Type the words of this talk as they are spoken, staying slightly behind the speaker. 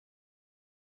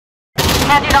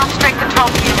handed off straight control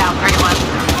to you now, 3-1.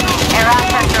 Air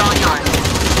assets are all yours.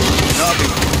 Copy.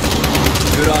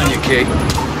 Good on you, Kate.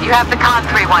 You have the con,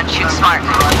 3-1. Shoot smart.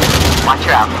 Watch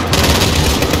her out.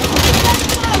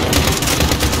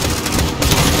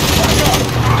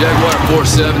 Jaguar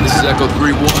 4-7, this is Echo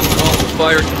 3-1. Call for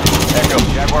fire. Echo,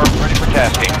 Jaguar ready for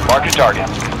tasking. Mark your target.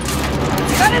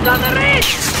 Gun is on the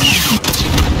ridge!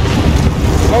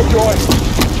 No joy.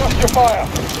 Trust your fire.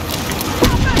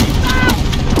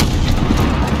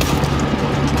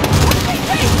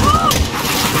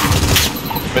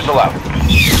 Missile out.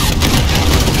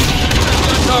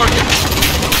 Target.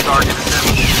 Target is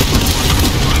empty.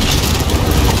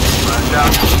 Flash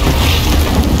out.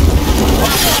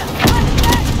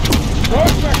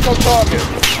 Contact on target.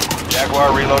 Jaguar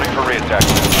reloading for reattack.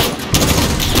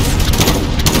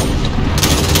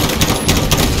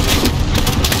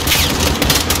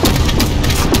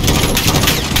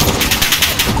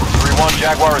 3-1,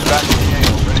 Jaguar is back in the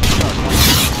AO, ready to start.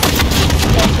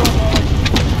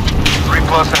 3+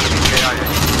 enemy KIA.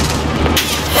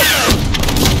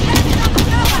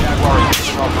 Jaguar is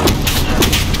using off.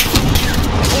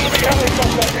 Enemy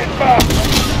helicopter inbound.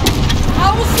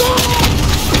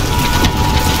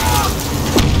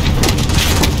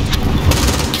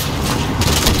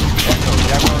 Echo,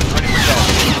 Jaguar is ready for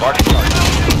task. Mark your target.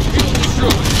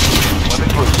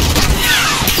 Weapons loose.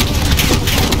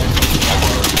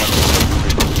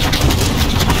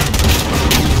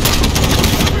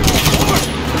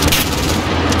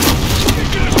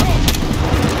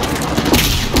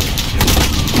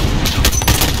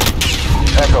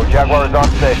 Echo, Jaguar is on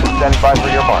station, standing by for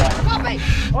your mark.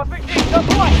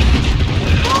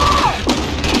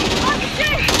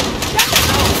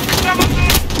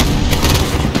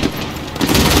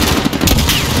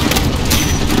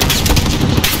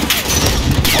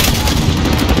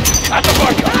 At the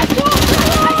bunker!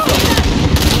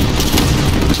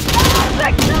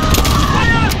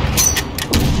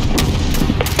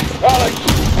 Alex,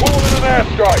 call in an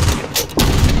airstrike!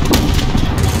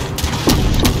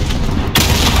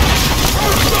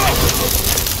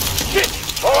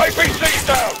 RAPC's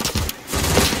down!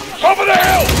 Top of the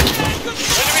hill!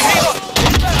 Enemy healer!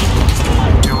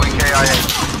 Doing KIA.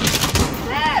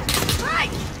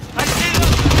 Right! I see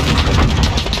them!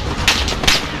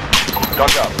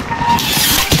 Duck up.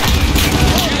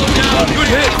 Good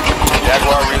hit.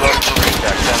 Jaguar reloading for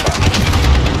reattack. Stand by.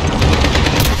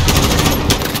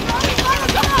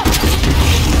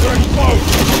 They're exposed!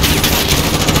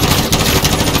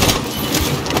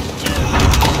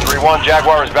 3-1,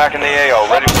 Jaguar is back in the AO,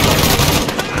 ready for...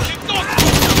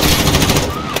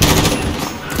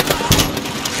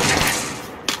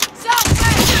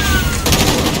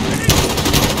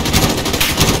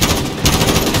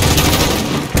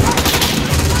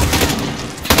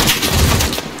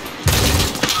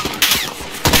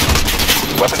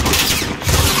 Weapon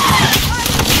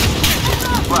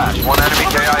flash, one enemy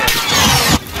KIA.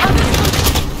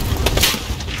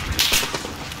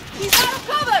 He's out of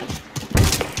cover!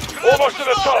 Almost to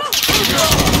the top!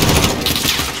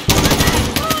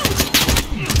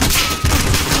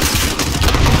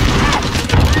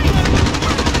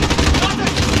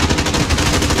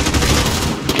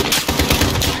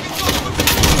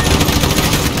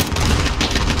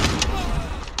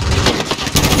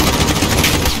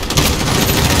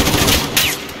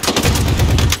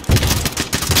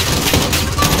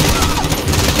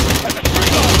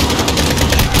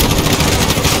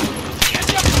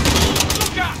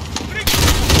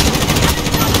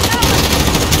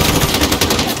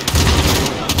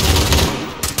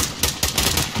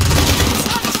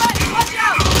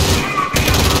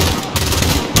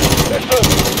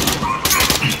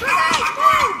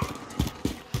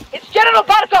 General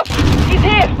Barkov! He's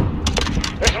here!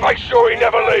 Let's make sure he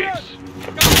never leaves!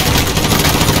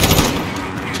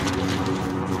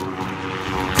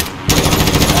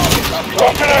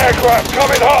 Drop an aircraft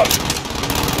coming hot!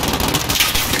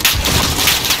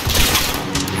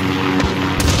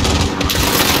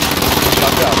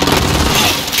 Shut down.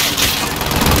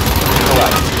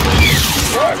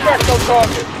 Right back on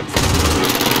target!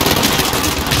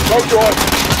 No joy!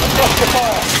 Across the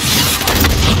fire!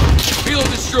 Field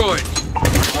destroyed.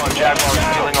 1, Jaguar is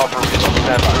peeling off her missile.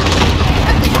 Stand by.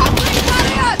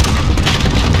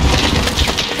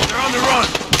 They're on the run.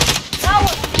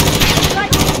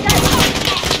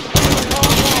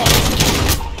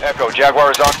 Echo,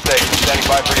 Jaguar is on station, standing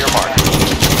by for your mark.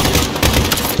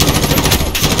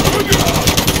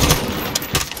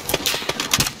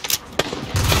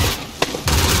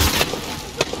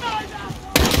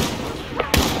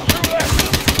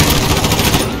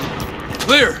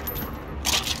 Clear.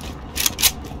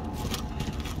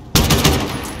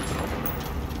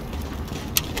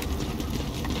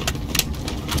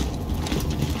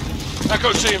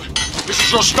 Echo team, this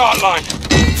is your start line.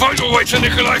 Find your way to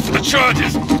Nikolai for the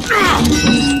charges.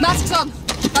 Masks on.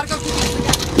 Barkov to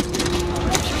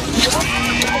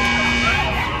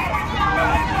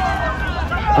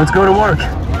Let's go to work.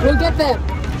 We'll get there.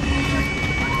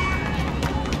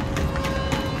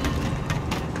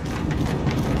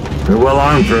 They're well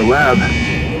armed for a lab.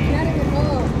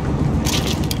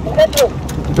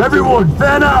 Everyone,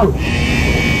 fan out!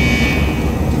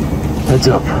 Heads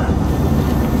up.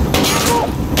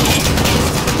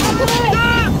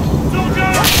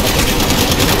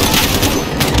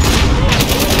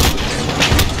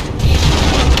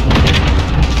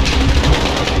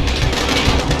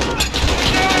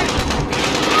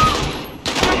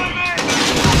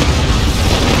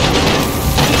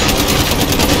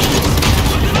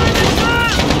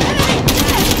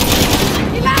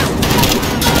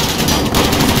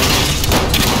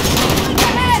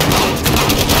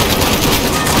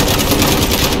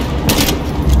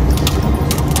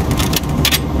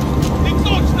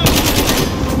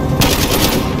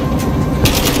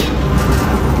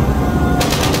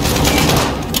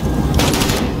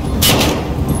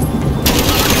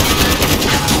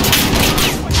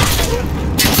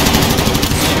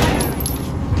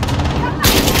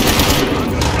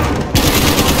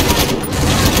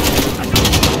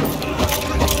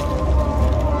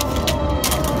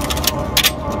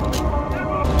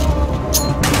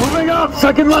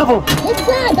 Second level!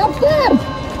 Upstairs! Upstairs!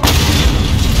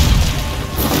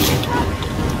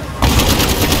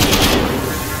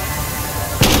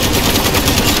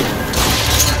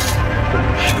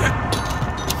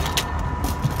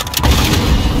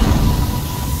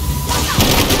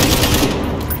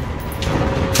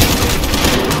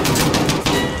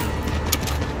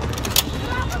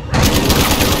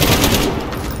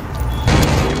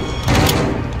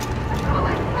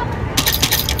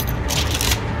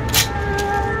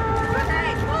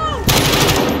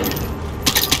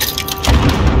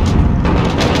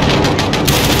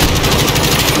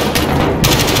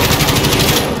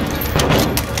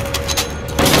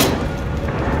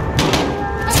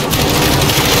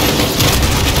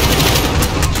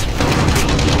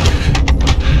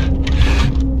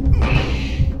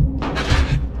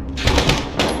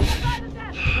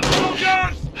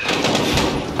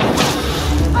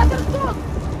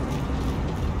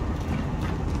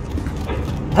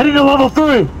 Heading to level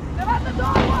 3!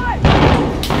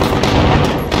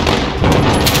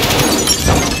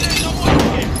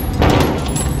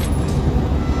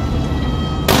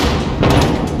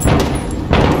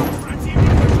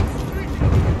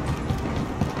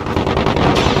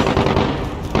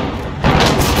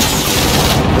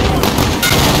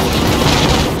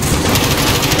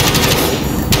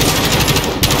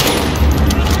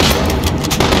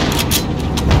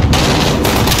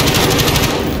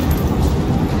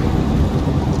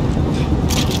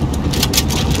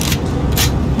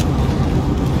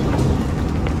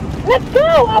 Let's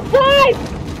go! Outside!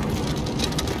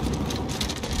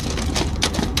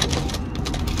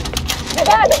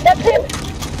 That's him!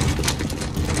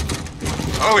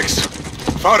 Alex!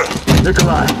 Farah!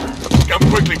 Nikolai! Come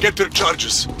quickly, get their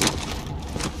charges.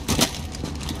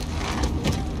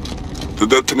 The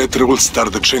detonator will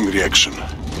start the chain reaction.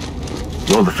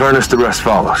 Blow the furnace, the rest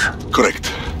follows.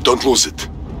 Correct. Don't lose it.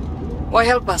 Why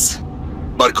help us?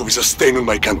 Barkov is a stain on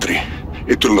my country.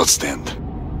 It will not stand.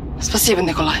 Спасибо,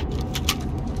 Nikolai.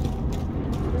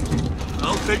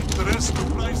 I'll take the rest to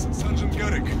Price and Sergeant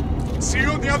Garrick. See you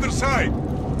on the other side.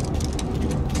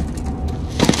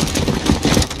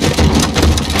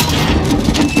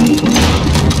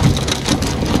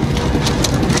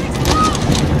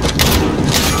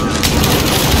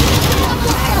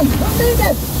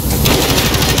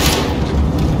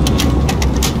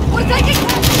 We're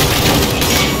taking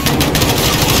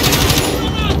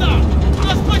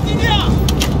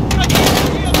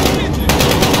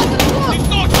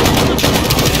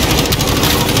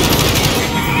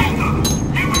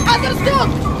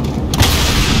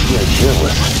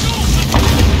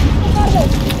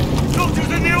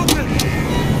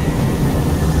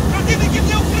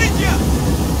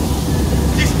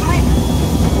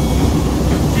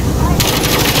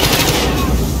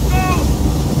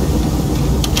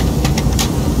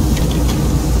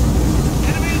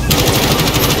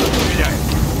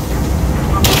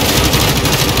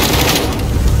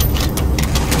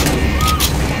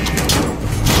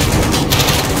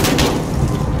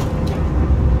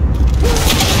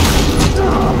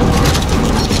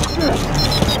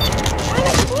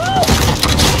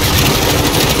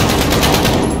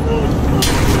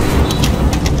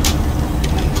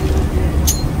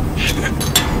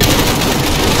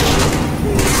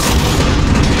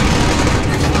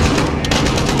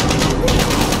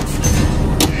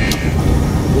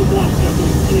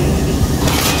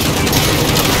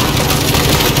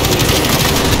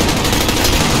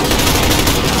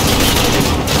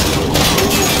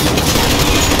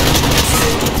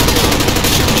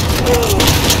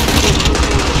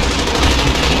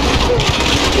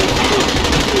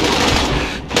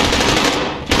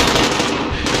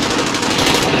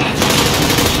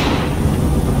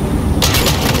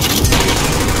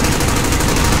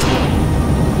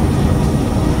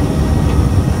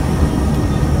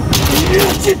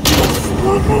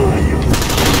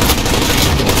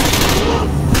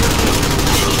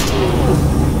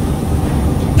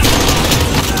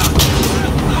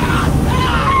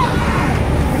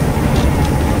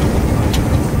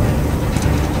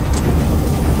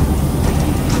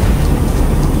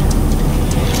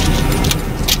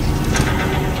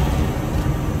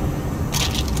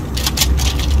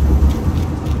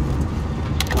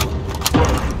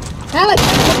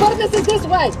furnace is this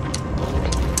way!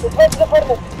 This way to the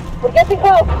furnace. We're getting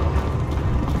close!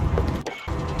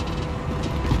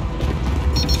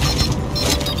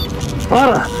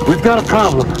 Farah, we've got a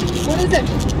problem. What is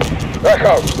it?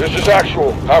 Echo, this is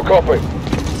Actual. How copy?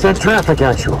 Send traffic,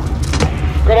 Actual.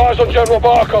 Got eyes on General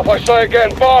Barkov. I say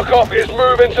again, Barkov is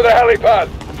moving to the helipad.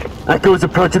 Echo is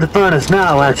approaching the furnace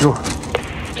now, Actual.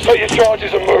 Set your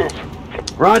charges and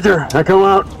move. Roger, Echo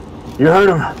out. You heard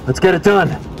him. Let's get it done.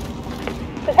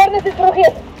 The furnace is through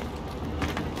here.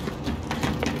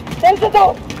 There's the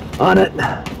door. On it.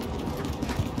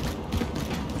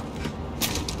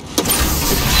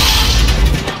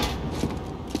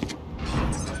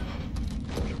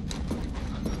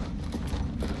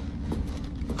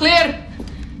 Clear!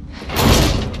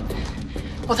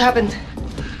 What happened?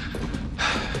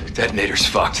 Detonator's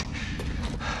fucked.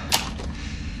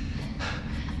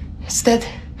 It's dead.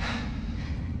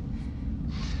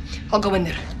 I'll go in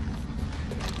there.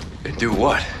 And do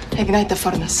what? Ignite the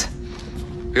furnace.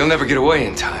 You'll never get away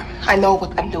in time. I know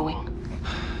what I'm doing.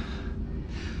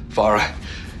 Farah,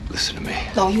 listen to me.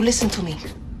 No, you listen to me.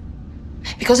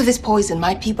 Because of this poison,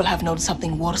 my people have known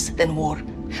something worse than war.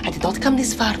 I did not come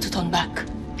this far to turn back.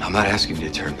 I'm not asking you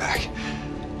to turn back.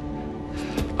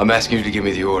 I'm asking you to give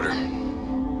me the order.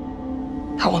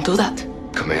 I won't do that.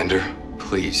 Commander,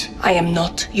 please. I am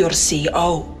not your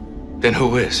CO. Then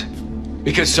who is?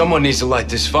 Because someone needs to light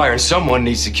this fire and someone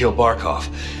needs to kill Barkov.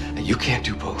 And you can't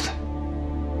do both.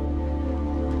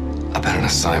 I've had an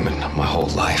assignment my whole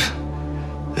life.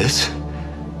 This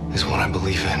is what I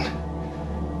believe in.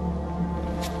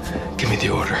 Give me the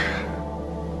order.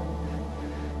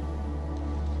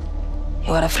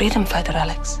 You are a freedom fighter,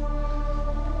 Alex.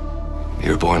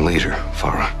 You're a born leader,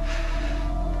 Farah.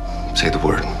 Say the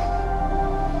word.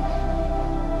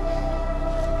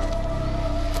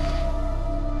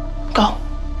 Go.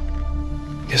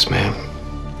 Yes, ma'am.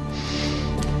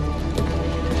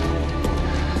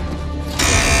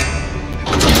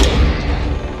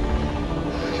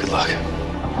 Good luck.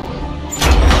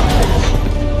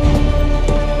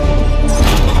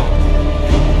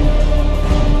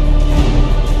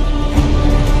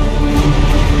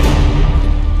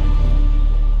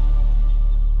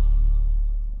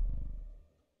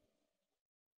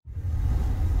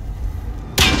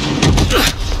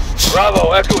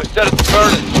 Bravo, Echo is set at the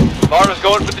furnace. Mara's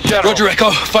going for the general. Roger, Echo.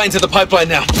 Fighting to the pipeline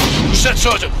now. You said,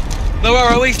 Sergeant? No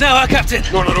ROEs now, huh, Captain?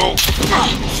 None at all.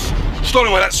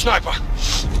 Stolen by that sniper.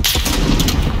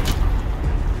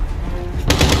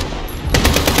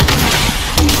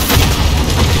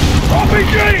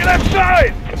 RPG, left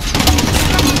side!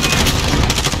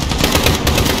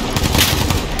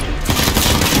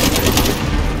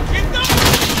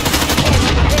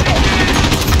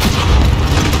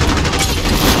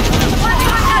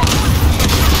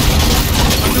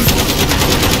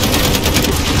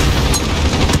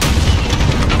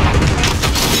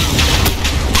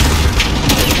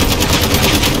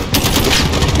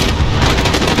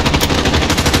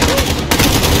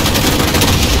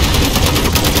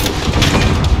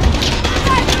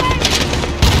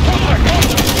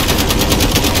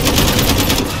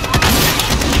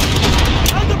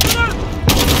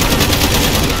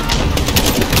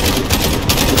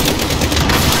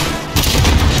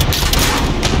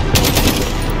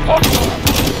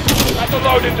 That's a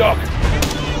loading dock.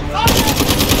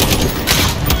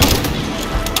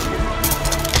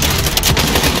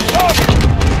 Target!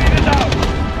 Lead it out.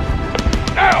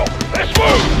 Now, let's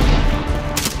move!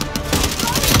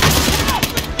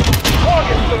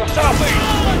 Targets to the southeast.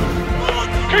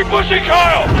 Keep pushing,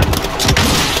 Kyle!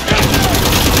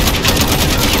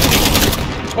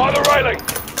 By the railing.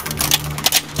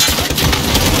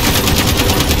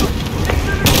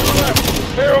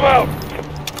 Clear them out.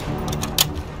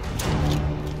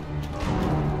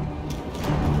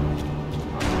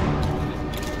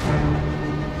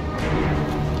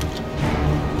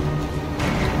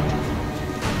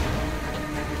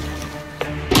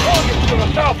 Targets to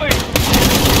the southeast.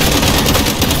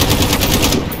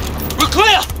 We're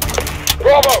clear!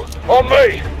 Bravo, on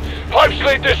me. Pipes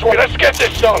lead this way. Let's get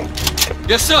this done.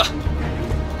 Yes, sir.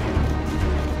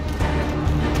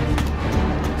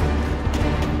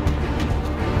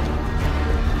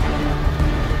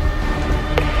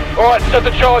 All right, set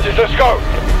the charges. Let's go.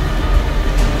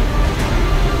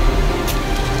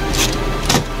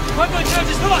 Pipeline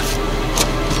charges hot!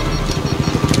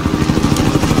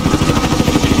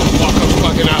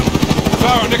 Fucking out.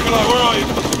 Farah, Nikolai, where are you?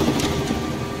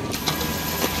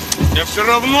 Я все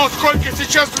равно, сколько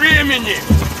сейчас времени!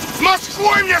 С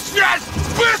Москвой мне связь!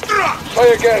 Быстро!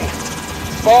 Say again.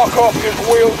 Barkov is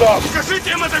wheeled up.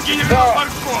 Скажите им это, генерал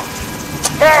Барков!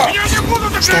 Now, Меня не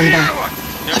будут игнорировать!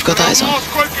 I've got eyes on.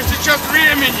 Сколько сейчас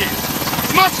времени?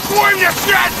 С Москвой мне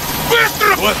связь!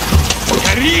 Быстро! Вот,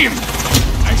 Карим!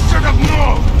 I should have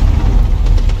known!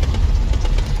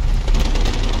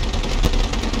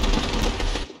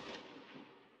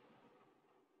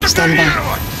 Stand by.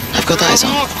 I've got eyes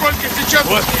on. Сколько сейчас...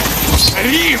 Вот,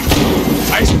 Карим!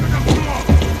 I should have known!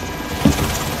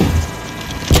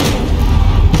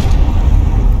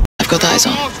 I've got eyes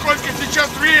on. Сколько сейчас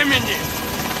времени?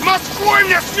 С Москвой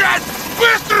мне связь!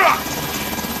 Быстро!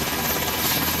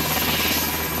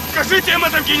 Скажите им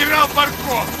это, генерал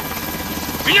Барков!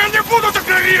 Меня не будут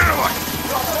игнорировать!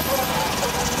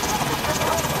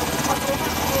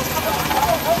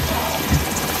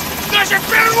 Значит,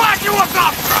 прервать его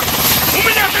завтра! У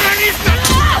меня террористы!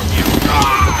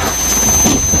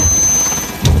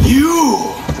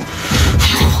 You!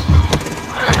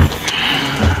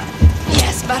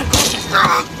 Yes, Barkov.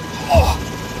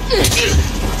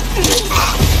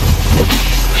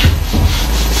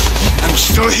 I'm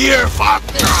still here, fuck!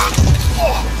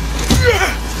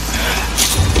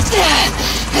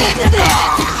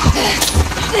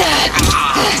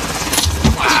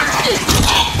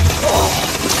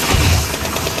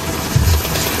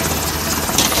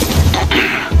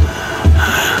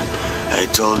 I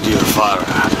told your father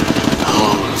a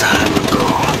long time ago.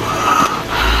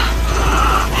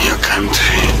 Your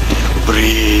country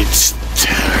breeds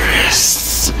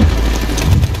terrorists.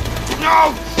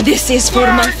 No! This is for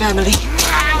my family.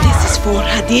 This is for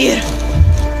Hadir.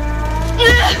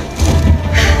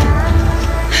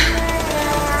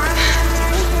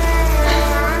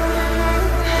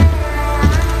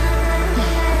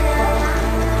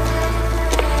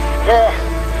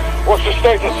 What's the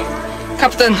status?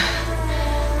 Captain,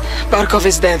 Barkov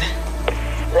is dead.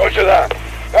 Roger that.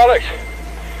 Alex,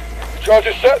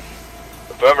 charges set?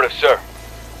 Affirmative, sir.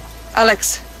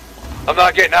 Alex, I'm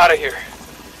not getting out of here.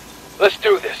 Let's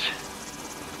do this.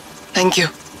 thank you.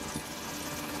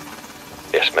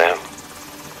 Yes, ma'am.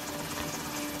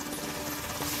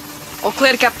 All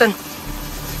clear, Captain.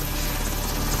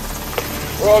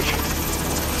 Roger.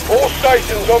 All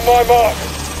stations on my mark.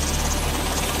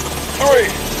 3,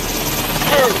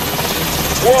 2,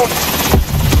 1.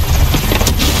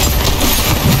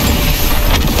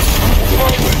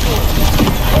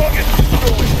 Target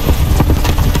destroyed.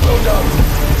 Well done.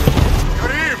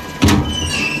 Karim!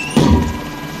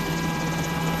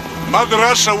 Mother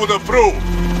Russia would approve.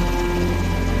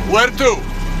 Where to?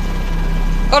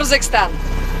 Kazakhstan.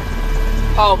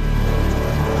 Home.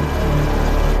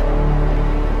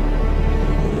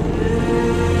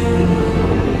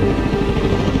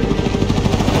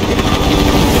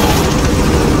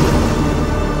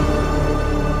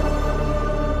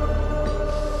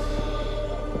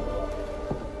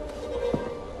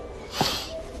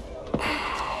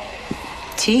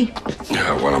 Tea?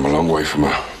 Yeah, well, I'm a long way from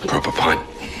a proper pint.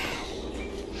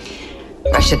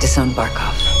 Russia disowned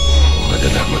Barkov. They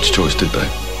didn't have much choice, did they?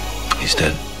 He's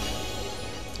dead.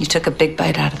 You took a big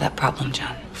bite out of that problem,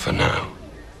 John. For now.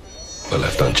 But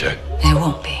left unchecked. It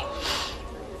won't be.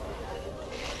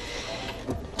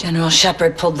 General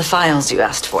Shepard pulled the files you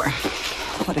asked for.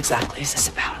 What exactly is this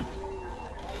about?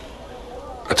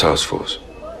 A task force.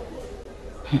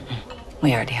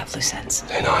 We already have loose ends.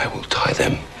 Then I will tie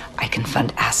them. I can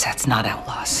fund assets, not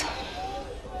outlaws.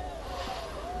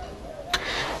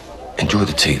 Enjoy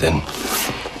the tea, then.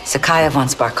 Zakhaev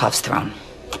wants Barkov's throne.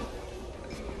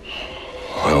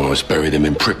 I almost buried him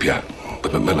in Pripyat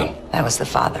with Macmillan. That was the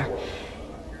father.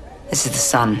 This is the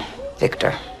son,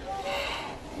 Victor.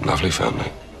 Lovely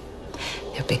family.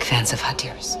 They're big fans of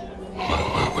Hadir's.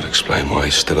 Well, that would explain why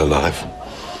he's still alive.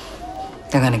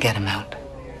 They're gonna get him out.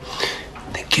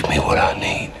 Then give me what I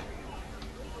need.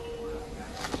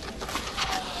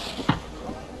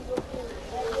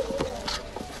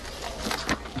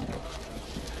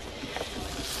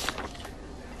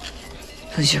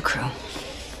 Who's your crew?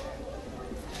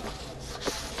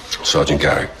 Sergeant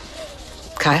Garrick.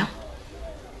 Kyle?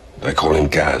 They call him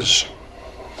Gaz.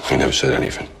 He never said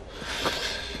anything.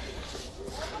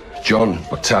 John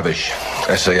McTavish,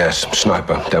 SAS,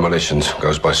 sniper, demolitions,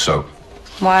 goes by SOAP.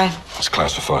 Why? It's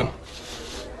classified.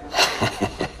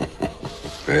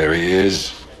 There he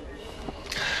is.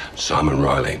 Simon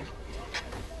Riley.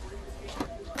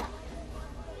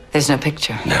 There's no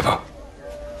picture. Never.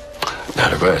 Now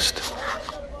the rest.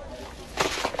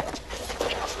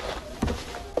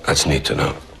 That's neat to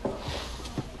know.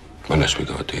 Unless we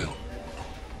got a deal.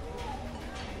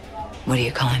 What are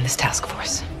you calling this task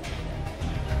force?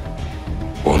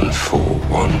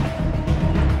 141.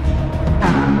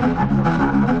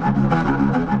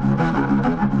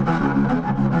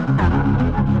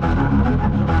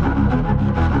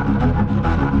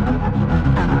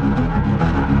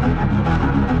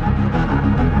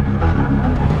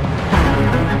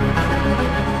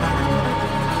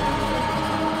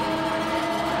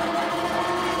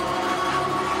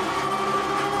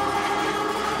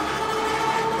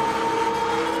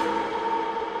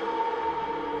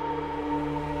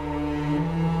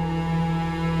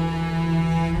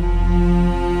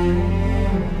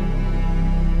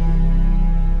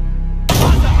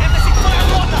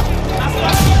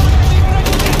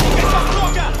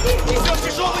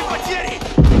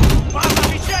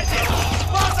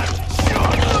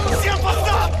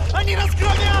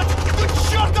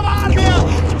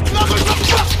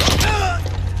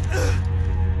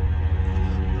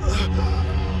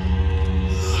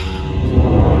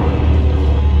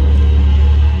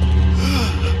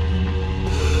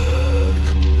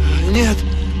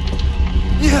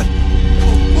 Нет!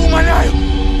 Умоляю!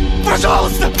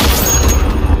 Пожалуйста!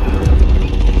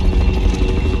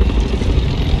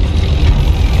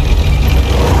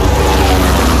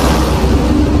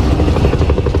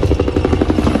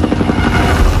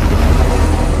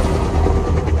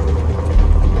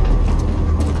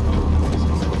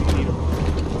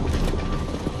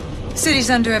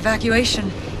 City's under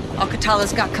evacuation.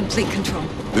 Al-Qatala's got complete control.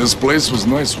 This place was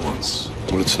nice once.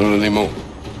 Well, it's not anymore.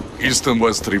 East and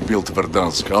West rebuilt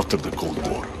Verdansk after the Cold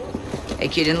War.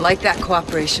 AQ didn't like that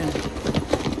cooperation.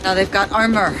 Now they've got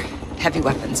armor, heavy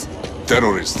weapons.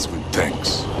 Terrorists with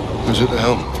tanks. Who's at the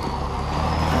helm?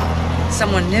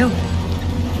 Someone new.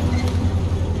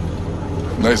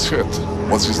 Nice hit.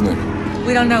 What's his name?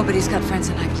 We don't know, but he's got friends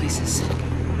in high places.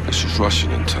 This is Russian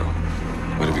intel.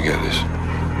 Where did we get this?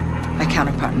 My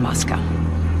counterpart in Moscow.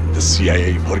 The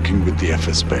CIA working with the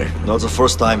FSB. Not the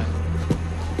first time.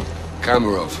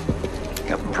 Kamarov.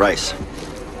 Captain Price.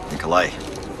 Nikolai.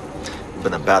 You've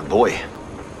been a bad boy.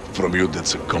 From you,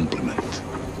 that's a compliment.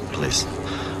 Please.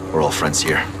 We're all friends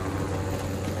here.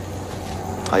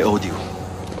 I owed you.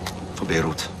 For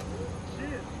Beirut.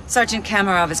 Sergeant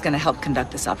Kamarov is going to help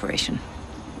conduct this operation.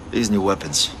 These new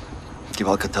weapons give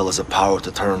Al-Qatala the power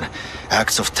to turn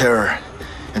acts of terror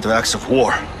into acts of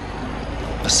war.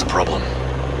 That's the problem.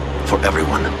 For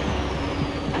everyone.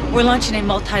 We're launching a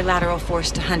multilateral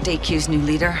force to hunt AQ's new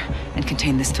leader and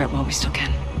contain this threat while we still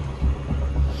can.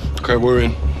 Okay, we're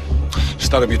in.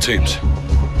 Start up your teams.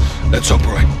 Let's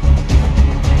operate.